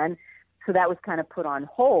zone again. So that was kind of put on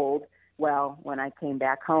hold. Well, when I came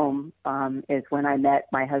back home, is when I met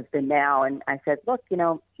my husband now. And I said, look,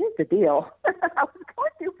 here's the deal. I was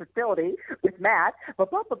going through fertility with Matt,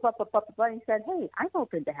 and he said, hey, I'm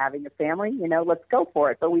open to having a family. Let's go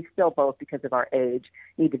for it. But we still both, because of our age,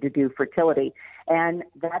 needed to do fertility. And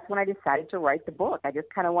that's when I decided to write the book. I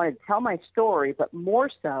just kind of wanted to tell my story, but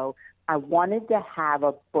more so, I wanted to have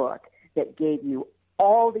a book that gave you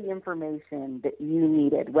all the information that you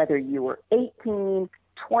needed, whether you were 18,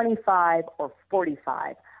 25, or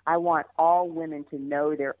 45. I want all women to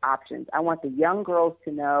know their options. I want the young girls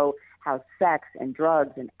to know how sex and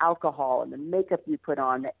drugs and alcohol and the makeup you put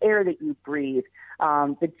on, the air that you breathe,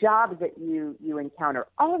 the jobs that you encounter,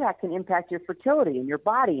 all of that can impact your fertility and your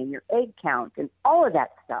body and your egg count and all of that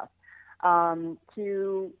stuff.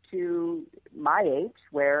 To my age,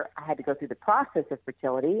 where I had to go through the process of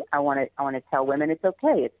fertility, I want to tell women it's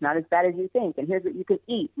okay. It's not as bad as you think, and here's what you can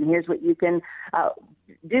eat, and here's what you can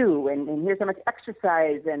do, and here's how much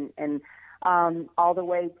exercise, and all the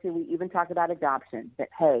way to, we even talk about adoption. That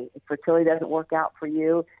hey, if fertility doesn't work out for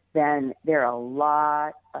you, then there are a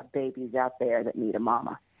lot of babies out there that need a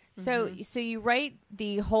mama. So you write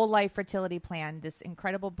the Whole Life Fertility Plan, this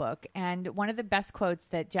incredible book, and one of the best quotes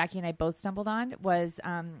that Jackie and I both stumbled on was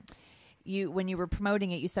when you were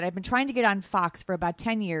promoting it, you said, I've been trying to get on Fox for about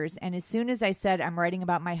 10 years, and as soon as I said I'm writing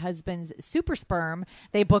about my husband's super sperm,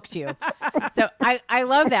 they booked you. So I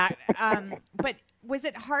love that. But was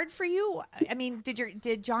it hard for you? I mean,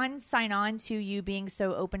 did John sign on to you being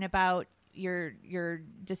so open about your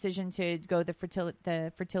decision to go the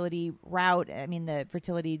fertility route? I mean, the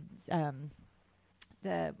fertility,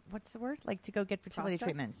 what's the word? Like to go get fertility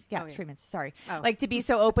treatments. Yeah, treatments. Sorry. Oh. Like to be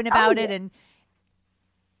so open about it and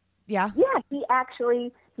yeah. Yeah,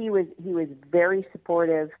 he was very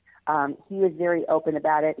supportive. He was very open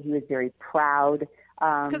about it. He was very proud.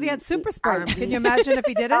 It's because he had super sperm. Can you imagine if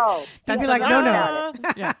he didn't? I'd be like, no.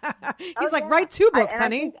 Yeah. He's like, write 2 books,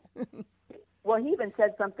 honey. Well, he even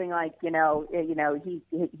said something like, he's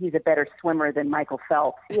a better swimmer than Michael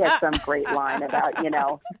Phelps. He had some great line about,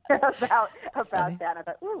 about that. I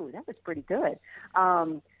thought, ooh, that was pretty good.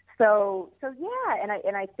 So yeah,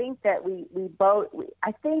 and I think that we both.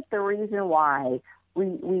 I think the reason why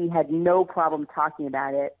we had no problem talking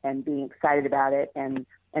about it and being excited about it and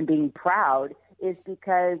being proud is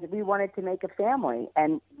because we wanted to make a family,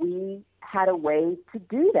 and we had a way to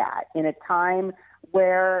do that in a time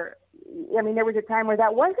where. I mean, there was a time where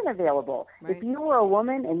that wasn't available. Right. If you were a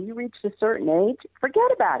woman and you reached a certain age,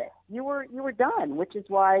 forget about it. You were done, which is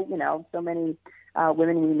why, so many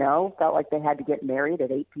women we know felt like they had to get married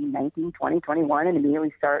at 18, 19, 20, 21 and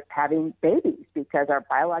immediately start having babies because our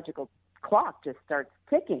biological clock just starts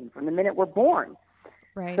ticking from the minute we're born.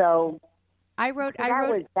 Right. So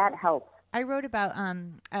that helps. I wrote about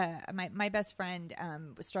my best friend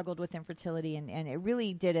struggled with infertility, and it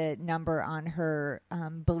really did a number on her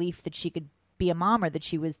belief that she could be a mom or that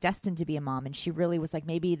she was destined to be a mom. And she really was like,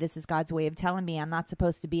 maybe this is God's way of telling me I'm not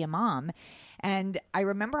supposed to be a mom. And I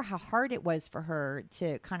remember how hard it was for her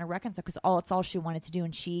to kind of reconcile because it's all she wanted to do.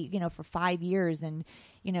 And she, for 5 years and,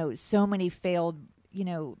 so many failed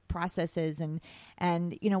processes and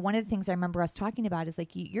one of the things I remember us talking about is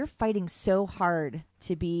like you're fighting so hard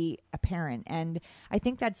to be a parent, and I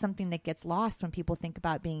think that's something that gets lost when people think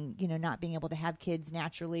about being not being able to have kids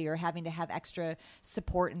naturally or having to have extra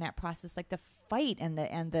support in that process. Like the fight and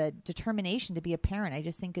the determination to be a parent, I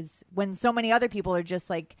just think is when so many other people are just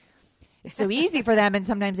like it's so easy for them and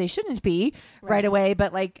sometimes they shouldn't be right away,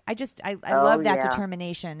 but like I love that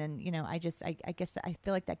determination, and I guess I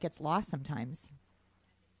feel like that gets lost sometimes.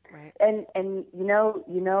 Right. And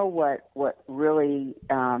what really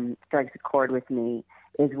strikes a chord with me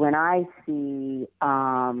is when I see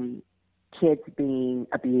kids being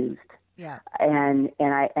abused. Yeah. And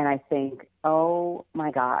I think, oh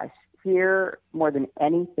my gosh, here more than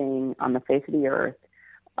anything on the face of the earth,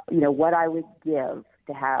 what I would give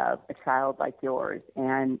to have a child like yours,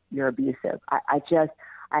 and you're abusive. I just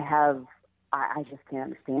can't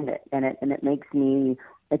understand it, and it makes me.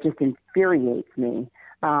 It just infuriates me.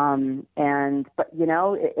 But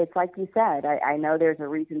it's like you said, I know there's a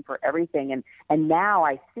reason for everything. And now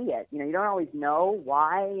I see it, you don't always know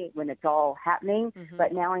why when it's all happening,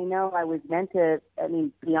 but now I know I was meant to,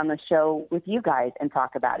 be on the show with you guys and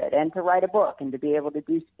talk about it and to write a book and to be able to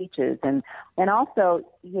do speeches. And also,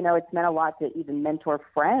 it's meant a lot to even mentor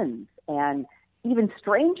friends and even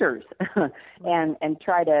strangers and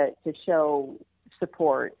try to show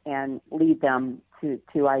support and lead them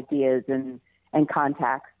to ideas and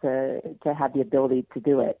contacts to have the ability to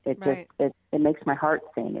do it. It makes my heart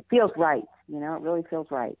sing. It feels right. It really feels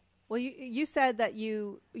right. Well, you said that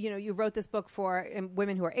you wrote this book for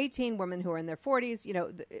women who are 18, women who are in their 40s,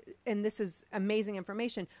 and this is amazing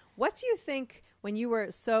information. What do you think, when you were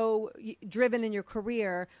so driven in your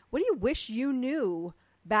career, what do you wish you knew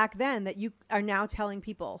back then that you are now telling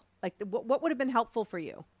people? Like, what would have been helpful for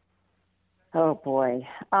you? Oh boy,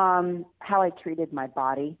 how I treated my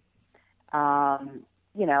body. I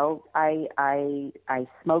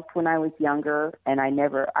smoked when I was younger, and I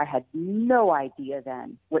had no idea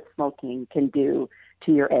then what smoking can do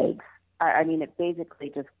to your eggs. I mean, it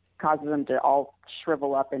basically just causes them to all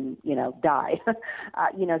shrivel up and, die.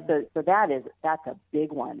 So that's a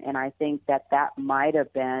big one. And I think that might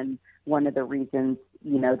have been one of the reasons,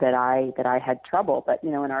 that I had trouble. But,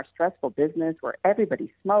 in our stressful business where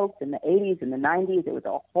everybody smoked in the 80s and the 90s, it was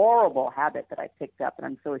a horrible habit that I picked up. And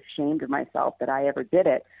I'm so ashamed of myself that I ever did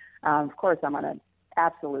it. Of course, I'm on an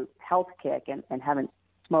absolute health kick and haven't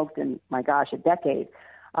smoked in, my gosh, a decade.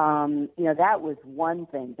 That was one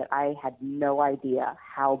thing that I had no idea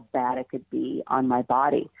how bad it could be on my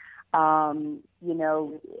body. And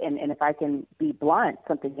if I can be blunt,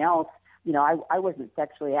 something else, I wasn't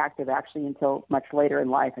sexually active actually until much later in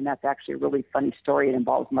life. And that's actually a really funny story. It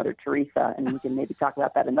involves Mother Teresa, and we can maybe talk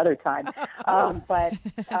about that another time. But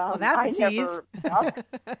well, that's a tease. Yeah,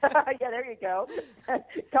 there you go.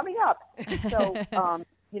 Coming up. So,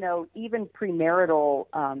 even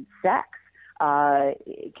premarital sex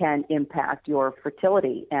can impact your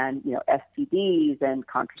fertility and, STDs and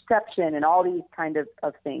contraception and all these kind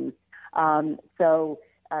of things.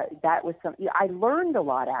 That was something I learned a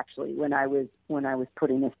lot actually when I was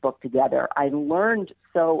putting this book together. I learned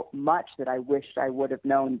so much that I wished I would have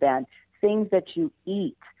known then. Things that you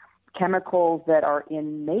eat, chemicals that are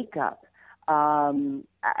in makeup.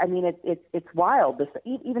 It's wild.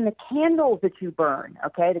 Even the candles that you burn.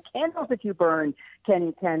 Okay, the candles that you burn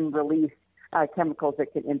can release chemicals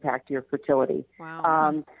that can impact your fertility.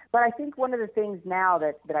 Wow. But I think one of the things now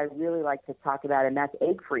that I really like to talk about, and that's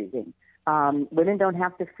egg freezing. Women don't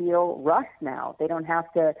have to feel rushed now. They don't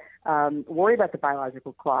have to worry about the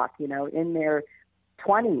biological clock. In their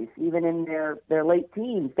 20s, even in their late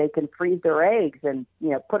teens, they can freeze their eggs and,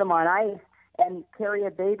 put them on ice and carry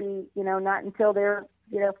a baby, not until they're,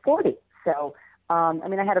 40. So,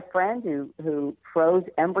 I had a friend who froze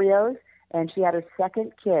embryos, and she had her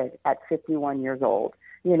second kid at 51 years old,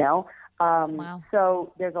 Wow.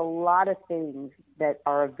 So there's a lot of things that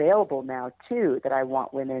are available now too that I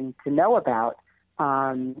want women to know about.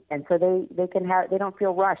 And so they don't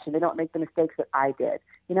feel rushed, and they don't make the mistakes that I did.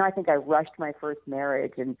 I think I rushed my first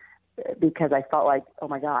marriage, and because I felt like, oh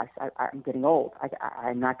my gosh, I'm getting old.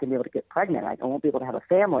 I'm not going to be able to get pregnant. I won't be able to have a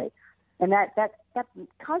family. And that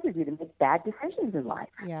causes you to make bad decisions in life.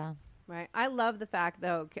 Yeah. Right. I love the fact,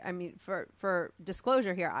 though, for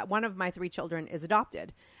disclosure here, one of my 3 children is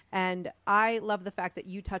adopted. And I love the fact that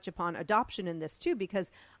you touch upon adoption in this, too,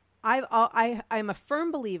 because I'm a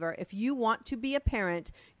firm believer, if you want to be a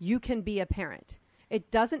parent, you can be a parent.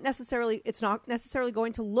 It's not necessarily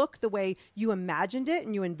going to look the way you imagined it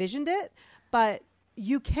and you envisioned it, but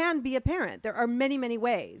you can be a parent. There are many, many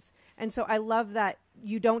ways. And so I love that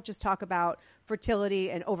you don't just talk about fertility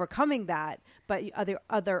and overcoming that, but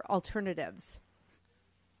other alternatives.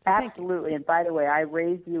 So absolutely. And by the way, I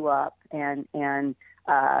raise you up and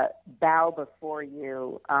bow before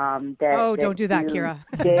you. Don't do that, Kyra.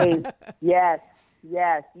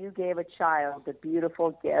 Yes, you gave a child the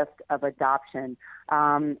beautiful gift of adoption.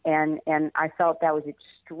 And I felt that was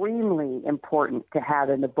extremely important to have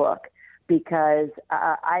in the book, because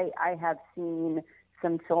I have seen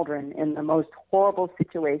some children in the most horrible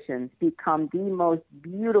situations become the most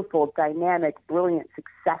beautiful, dynamic, brilliant,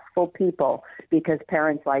 successful people because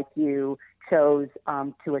parents like you chose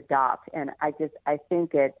to adopt. And I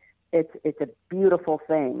think it's a beautiful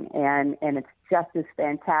thing, and it's just as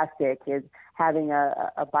fantastic as having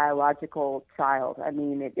a biological child. I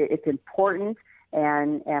mean, it's important,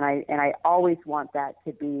 and I always want that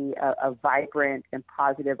to be a vibrant and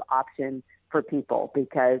positive option for people,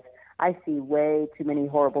 because I see way too many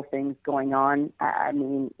horrible things going on. I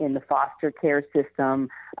mean, in the foster care system,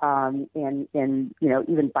 in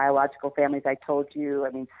even biological families. I told you. I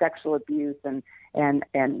mean, sexual abuse and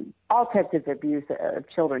all types of abuse of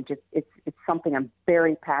children. Just it's something I'm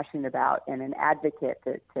very passionate about and an advocate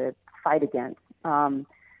to fight against.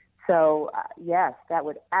 Yes, that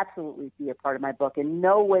would absolutely be a part of my book. In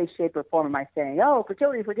no way, shape, or form am I saying, oh,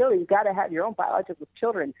 fertility, you've got to have your own biological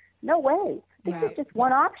children. No way. This is just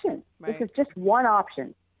one option. Right. This is just one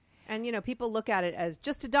option. And, you know, people look at it as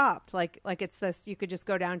just adopt, like it's this, you could just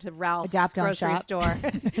go down to Ralph's grocery shop. store,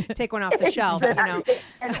 take one off the shelf, you know.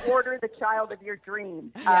 And order the child of your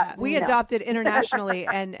dreams. We adopted internationally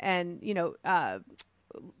and you know,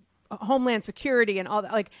 Homeland Security and all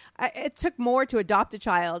that. Like, it took more to adopt a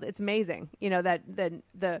child. It's amazing, you know, that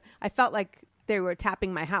I felt like they were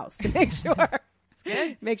tapping my house to make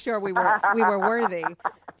sure we were worthy.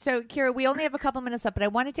 So, Kyra, we only have a couple minutes left, but I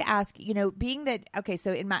wanted to ask, you know, being that, okay,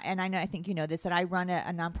 so I think you know this, that I run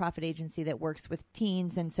a nonprofit agency that works with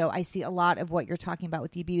teens, and so I see a lot of what you're talking about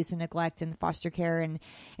with the abuse and neglect and foster care, and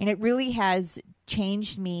it really has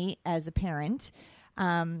changed me as a parent.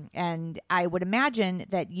 And I would imagine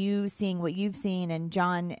that you seeing what you've seen, and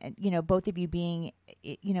John, you know, both of you being,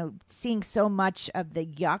 you know, seeing so much of the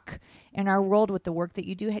yuck in our world with the work that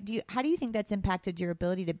you do. How do you think that's impacted your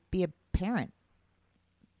ability to be a parent?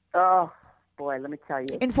 Oh, boy, let me tell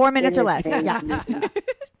you. In 4 minutes or less. Yeah.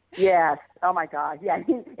 Yes. Oh, my God. Yeah.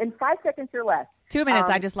 In 5 seconds or less. 2 minutes.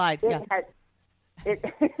 I just lied.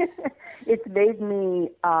 It's made me,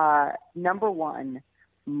 number one,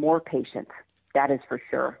 more patient. That is for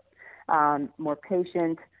sure. More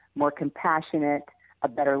patient, more compassionate, a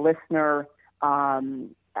better listener,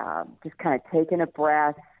 just kind of taking a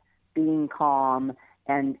breath, being calm,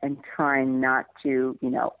 and trying not to, you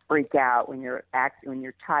know, freak out when you're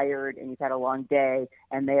tired and you've had a long day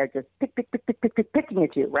and they are just picking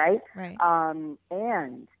at you, right? Right.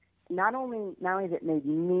 And not only has it made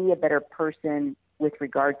me a better person with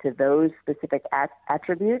regard to those specific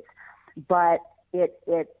attributes, but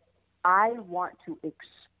I want to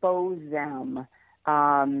expose them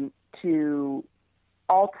to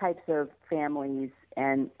all types of families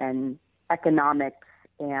and economics,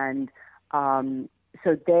 and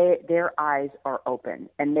so their eyes are open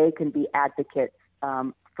and they can be advocates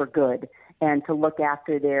for good and to look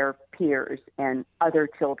after their peers and other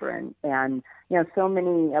children. And, you know, so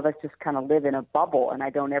many of us just kind of live in a bubble, and I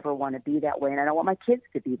don't ever want to be that way, and I don't want my kids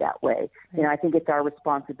to be that way. Right. You know, I think it's our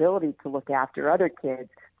responsibility to look after other kids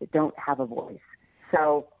that don't have a voice.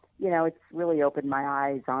 So, you know, it's really opened my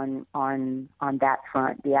eyes on that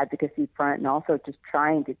front, the advocacy front, and also just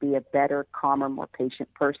trying to be a better, calmer, more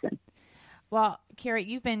patient person. Well, Kyra,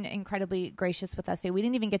 you've been incredibly gracious with us today. We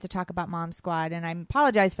didn't even get to talk about Mom Squad, and I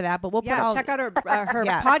apologize for that, but we'll put check out her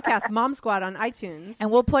podcast, Mom Squad, on iTunes.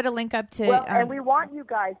 And we'll put a link up to... Well, and we want you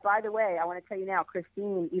guys, by the way, I want to tell you now,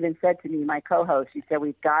 Christine even said to me, my co-host, she said,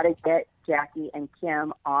 we've got to get Jackie and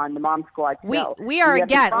Kim on the Mom Squad show. We are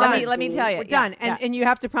again. Let me tell you. We're done. And you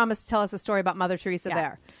have to promise to tell us a story about Mother Teresa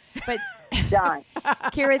there. But... Done.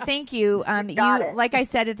 Kyra, thank you. It. Like I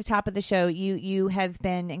said at the top of the show, you have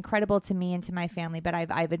been incredible to me and to my family, but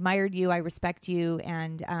I've admired you. I respect you,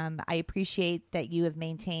 and I appreciate that you have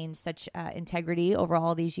maintained such integrity over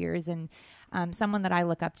all these years, and someone that I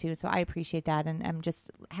look up to. So I appreciate that, and I'm just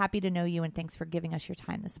happy to know you, and thanks for giving us your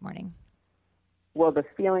time this morning. Well, the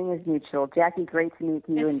feeling is mutual. Jackie, great to meet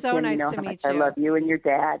you. It's and so Kim, nice you know to how meet much you. I love you and your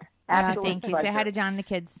dad. Thank you. Pleasure. Say hi to John and the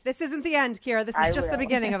kids. This isn't the end, Kyra. This is just the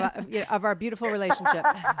beginning of our beautiful relationship.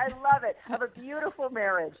 I love it. Of a beautiful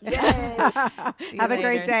marriage. Yay. Have a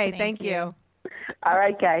great day. Thank you. All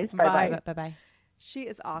right, guys. Bye-bye. Bye-bye. She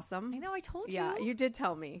is awesome. I know. I told you. Yeah, you did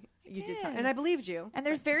tell me. You did tell, and I believed you. And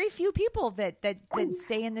there's very few people that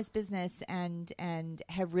stay in this business and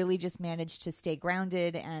have really just managed to stay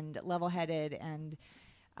grounded and level-headed. And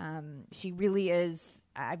she really is.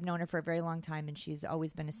 I've known her for a very long time, and she's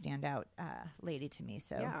always been a standout lady to me.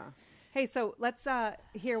 So yeah. Hey, so let's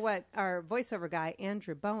hear what our voiceover guy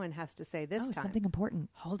Andrew Bowen has to say this time. Something important.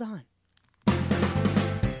 Hold on.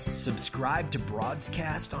 Subscribe to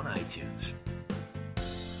Broadscast on iTunes.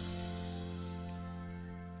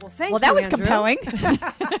 Well, thank you, that was Andrew. compelling.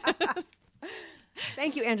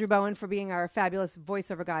 Thank you, Andrew Bowen, for being our fabulous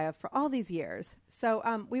voiceover guy for all these years.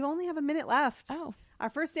 So we only have a minute left. Oh. Our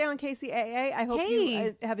first day on KCAA. I hope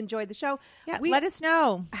you have enjoyed the show. Yeah, let us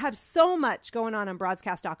know. Have so much going on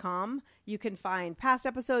Broadscast.com. You can find past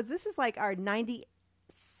episodes. This is like our 97th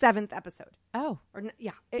episode. Oh.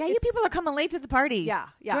 Yeah. You people are coming late to the party. Yeah.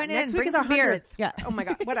 Join Next in. week Bring is our some beer. 100th. Yeah. Oh, my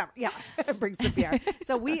God. Whatever. Yeah. Bring some beer.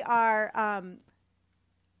 So we are...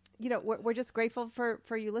 you know, we're just grateful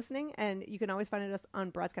for you listening, and you can always find us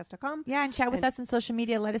on broadscast.com. Yeah, and chat with us on social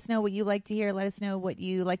media. Let us know what you like to hear. Let us know what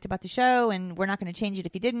you liked about the show, and we're not going to change it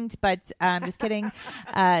if you didn't, but I'm just kidding.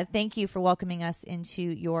 Thank you for welcoming us into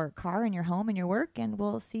your car and your home and your work, and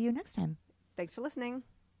we'll see you next time. Thanks for listening.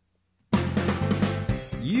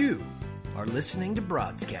 You are listening to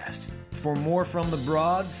Broadscast. For more from the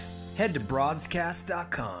Broads, head to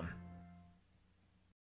broadscast.com.